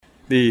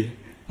ดี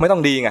ไม่ต้อ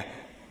งดีไง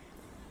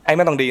ไอ้ไ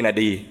ม่ต้องดีน่ะ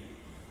ดี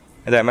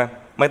เข้าใจไหม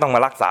ไม่ต้องมา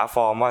รักษาฟ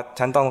อร์มว่า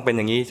ฉันต้องเป็นอ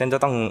ย่างนี้ฉันจะ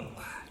ต้อง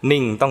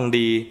นิ่งต้อง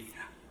ดี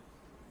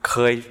เค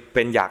ยเ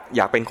ป็นอ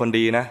ยากเป็นคน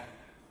ดีนะ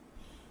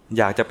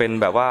อยากจะเป็น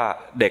แบบว่า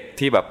เด็ก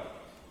ที่แบบ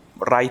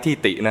ไร้ที่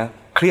ตินะ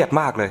เครียด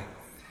มากเลย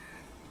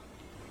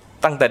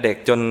ตั้งแต่เด็ก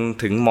จน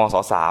ถึงมศ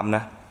.3 น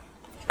ะ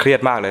เครียด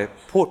มากเลย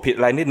พูดผิดอ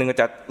ะไรนิดนึงก็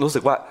จะรู้สึ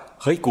กว่า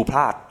เฮ้ยกูพล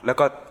าดแล้ว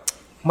ก็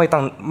ไ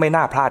ม่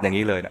น่าพลาดอย่าง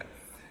นี้เลยนะ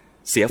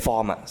เสียฟอ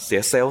ร์มอ่ะเสี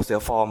ยเซลล์เสีย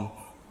ฟอร์ม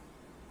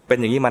เป็น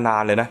อย่างนี้มานา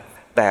นเลยนะ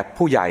แต่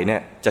ผู้ใหญ่เนี่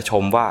ยจะช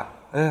มว่า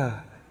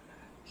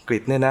กฤ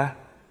ษเนี่ยนะ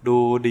ดู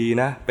ดี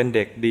นะเป็นเ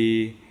ด็กดี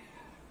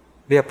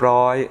เรียบ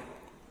ร้อย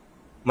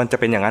มันจะ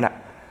เป็นอย่างนั้นอ่ะ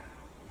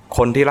ค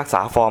นที่รักษ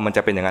าฟอร์มมันจ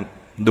ะเป็นอย่างนั้น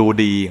ดู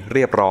ดีเ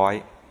รียบร้อย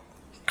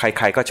ใ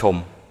ครๆก็ชม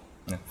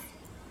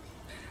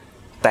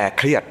แต่เ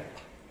ครียด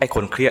ไอ้ค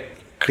นเครี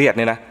ยดเ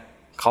นี่ยนะ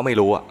เขาไม่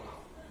รู้อ่ะ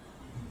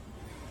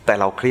แต่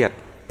เราเครียด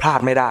พลาด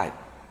ไม่ได้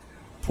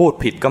พูด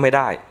ผิดก็ไม่ไ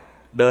ด้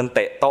เดินเต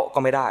ะโต๊ะก็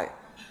ไม่ได้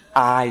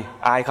อ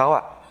ายเขาอ่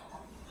ะ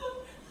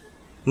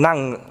นั่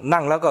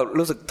งแล้วก็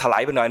รู้สึกถลา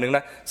ยไปหน่อยนึงน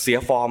ะเสีย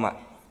ฟอร์มอ่ะ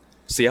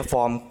เสียฟ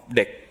อร์มเ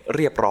ด็กเ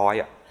รียบร้อย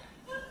อ่ะ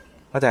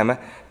เข้าใจไหม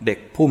เด็ก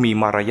ผู้มี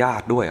มารยา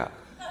ทด้วยอ่ะ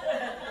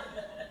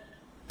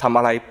ทำอ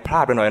ะไรพล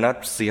าดไปหน่อยนะ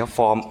เสียฟ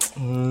อร์ม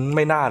ไ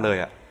ม่น่าเลย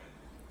อ่ะ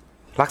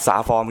รักษา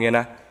ฟอร์มเงี้ย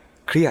นะ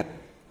เครียด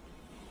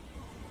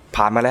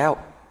ผ่านมาแล้ว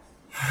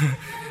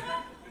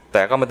แ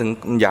ต่ก็มาถึง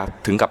อย่า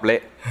ถึงกับเล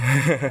ะ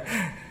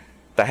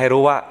แต่ให้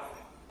รู้ว่า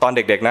ตอนเ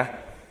ด็กๆนะ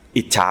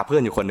อิจฉาเพื่อ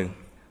นอยู่คนหนึ่ง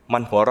มั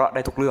นหัวเราะไ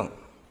ด้ทุกเรื่อง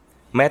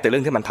แม้แต่เรื่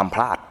องที่มันทำพ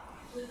ลาด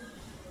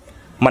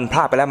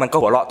ไปแล้วมันก็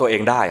หัวเราะตัวเอ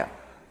งได้อะ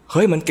เ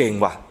ฮ้ยมันเก่ง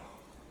ว่ะ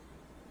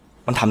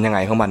มันทำยังไง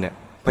ของมันเนี่ย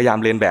พยายาม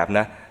เรียนแบบ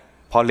นะ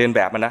พอเรียนแบ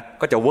บมันนะ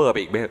ก็จะเวอร์ไป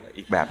อี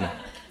กแบบนึง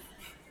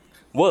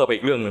เวอร์ไป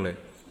อีกเรื่องนึงเลย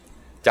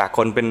จากค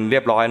นเป็นเรี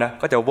ยบร้อยนะ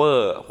ก็จะเวอ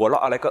ร์หัวเรา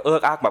ะอะไรก็เอิ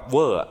กอักแบบเว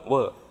อร์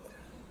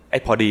ไอ้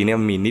พอดีเนี่ย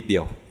มันมีนิดเดี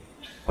ยว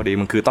พอดี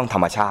มันคือต้องธร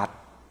รมชาติ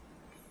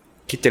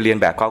คิดจะเรียน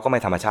แบบเขาก็ไม่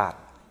ธรรมชาติ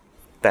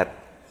แต่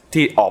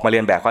ที่ออกมาเรี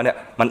ยนแบบเขาเนี่ย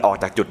มันออก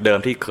จากจุดเดิม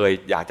ที่เคย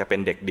อยากจะเป็น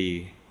เด็กดี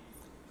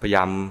พยาย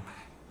าม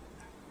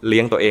เลี้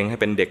ยงตัวเองให้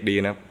เป็นเด็กดี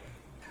นะ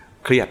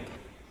เครียด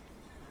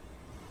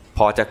พ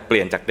อจะเป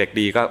ลี่ยนจากเด็ก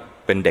ดีก็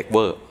เป็นเด็กเว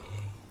อร์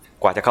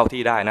กว่าจะเข้า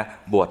ที่ได้นะ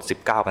บวช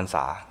19 พรรษ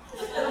า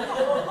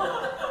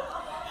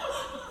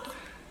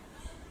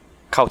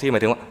เข้าที่หมา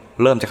ยถึงว่า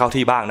เริ่มจะเข้า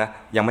ที่บ้างนะ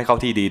ยังไม่เข้า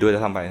ที่ดีด้วยจ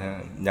ะทำไปน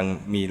ะยัง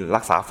มี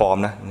รักษาฟอร์ม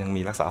นะยัง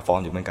มีรักษาฟอร์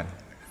มอยู่เหมือนกัน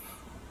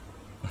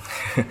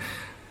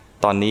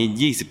ตอนนี้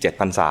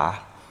27 พรรษา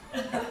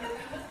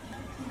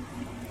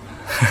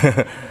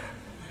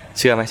เ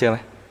ชื่อไหม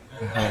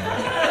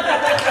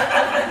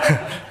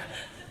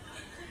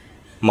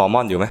หมอม่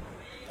อนอยู่ไหม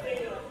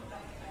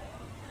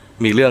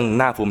มีเรื่อง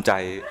น่าภูมิใจ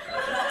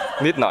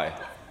นิดหน่อย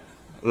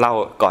เล่า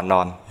ก่อนน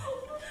อน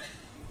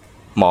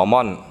หมอม่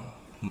อน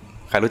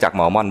ใครรู้จักห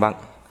มอม่อนบ้าง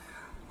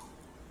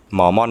หม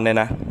อม่อนเนี่ย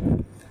นะ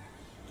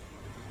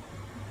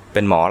เ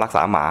ป็นหมอรักษ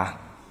าหมา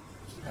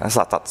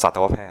สัต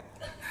วแพทย์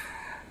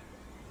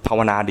ภาว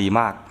นาดี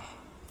มาก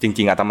จ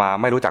ริงๆอาตมา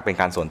ไม่รู้จักเป็น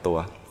การส่วนตัว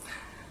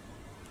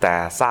แต่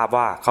ทราบ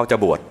ว่าเขาจะ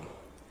บวช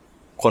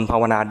คนภา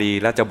วนาดี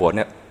แล้วจะบวชเ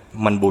นี่ย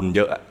มันบุญเ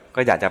ยอะ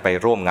ก็อยากจะไป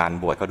ร่วมงาน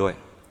บวชเขาด้วย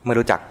ไม่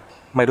รู้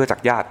จัก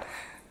ญาติ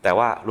แต่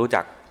ว่ารู้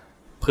จัก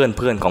เ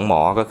พื่อนของหม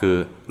อก็คือ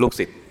ลูก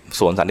ศิษย์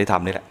สวนสันติธรร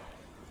มนี่แหละ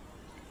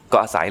ก็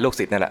อาศัยลูก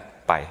ศิษย์นี่แหละ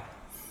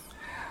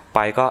ไป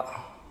ก็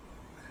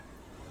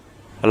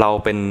เรา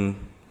เป็น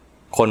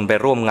คนไป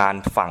ร่วมงาน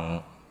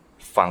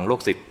ฝั่งลูก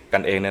ศิษย์กั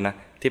นเองเนี่ยนะ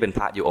ที่เป็นพ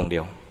ระอยู่องค์เดี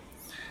ยว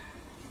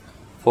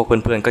พวกเ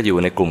พื่อนๆก็อยู่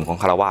ในกลุ่มของ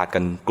ฆราวาสกั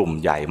นกลุ่ม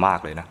ใหญ่มาก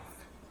เลยนะ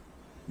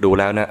ดู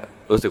แล้วเนี่ย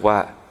รู้สึกว่า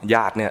ญ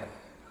าติเนี่ย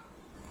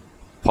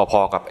พ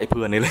อๆกับไอ้เ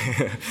พื่อนนี่เลย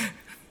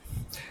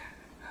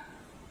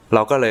เร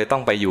าก็เลยต้อ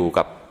งไปอยู่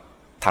กับ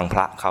ทางพ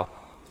ระเขา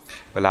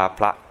เวลาพ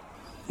ระ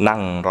นั่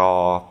งรอ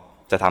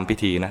จะทำพิ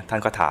ธีนะท่า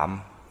นก็ถาม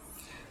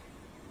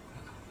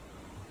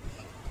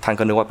ท่าน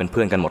ก็นึกว่าเป็นเ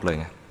พื่อนกันหมดเลย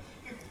ไง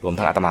รวม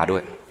ทั้งอาตมาด้ว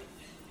ย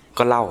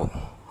ก็เ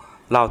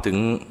ล่าถึง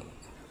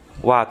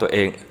ว่าตัวเอ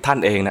งท่าน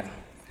เองนะ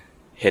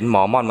เห็นหม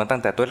อม่อนมาตั้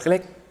งแต่ตัวเล็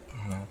ก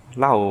ๆ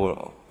เล่า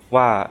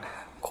ว่า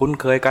คุ้น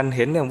เคยกันเ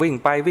ห็นเนี่ยวิ่ง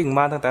ไปวิ่งม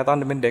าตั้งแต่ตอ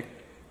นเป็นเด็ก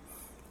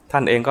ท่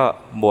านเองก็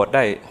บวชไ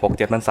ด้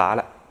 6-7 พรรษาแ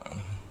ล้ว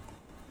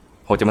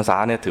 6-7 พรรษา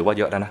เนี่ยถือว่า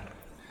เยอะแล้วนะ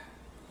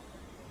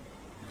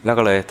แล้ว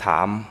ก็เลยถา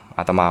มอ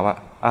าตมาว่า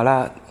แล้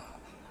ว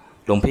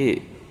หลวงพี่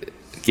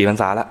กี่พรร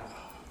ษาแล้ว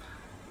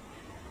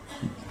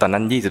ตอน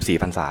นั้น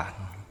24 พรรษา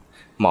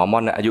หมอม่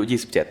อนอายุ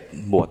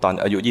27บวชตอน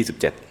อายุ27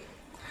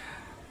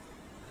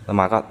อาต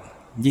มาก็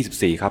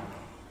24ครับ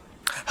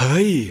เ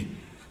ฮ้ย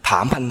ถา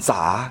มพรรษ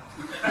า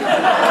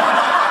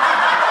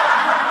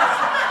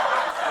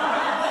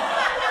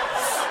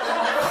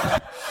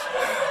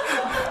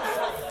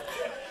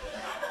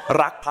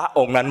รักพระอ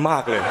งค์นั้นมา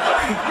กเลย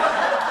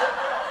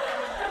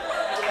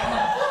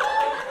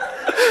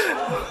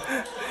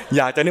อ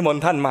ยากจะนิมน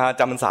ต์ท่านมา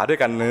จำพรรษาด้วย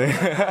กันเลย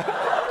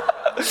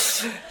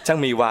ช่าง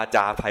มีวาจ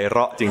าไพเร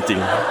าะจริง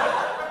ๆ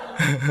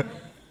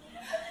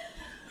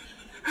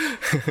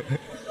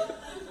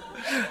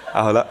เอ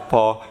าละพ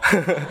อ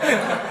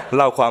เ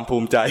ล่าความภู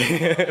มิใจ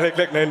เ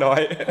ล็กๆน้อ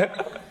ยๆ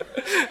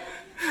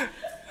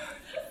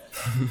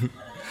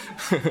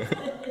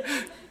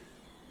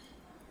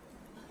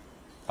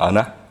เอา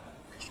นะ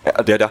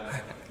เดี๋ยว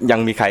ยัง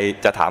มีใคร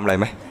จะถามอะไร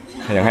ไหม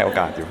ยังให้โอ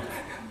กาสอยู่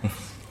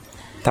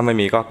ถ้าไม่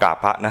มีก็กราบ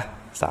พระนะ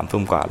3 ทุ่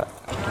มกว่าแล้ว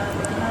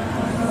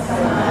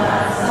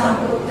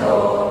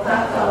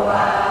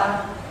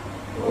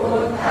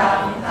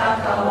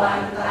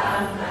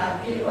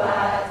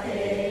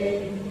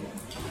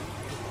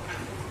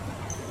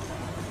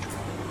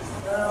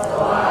ส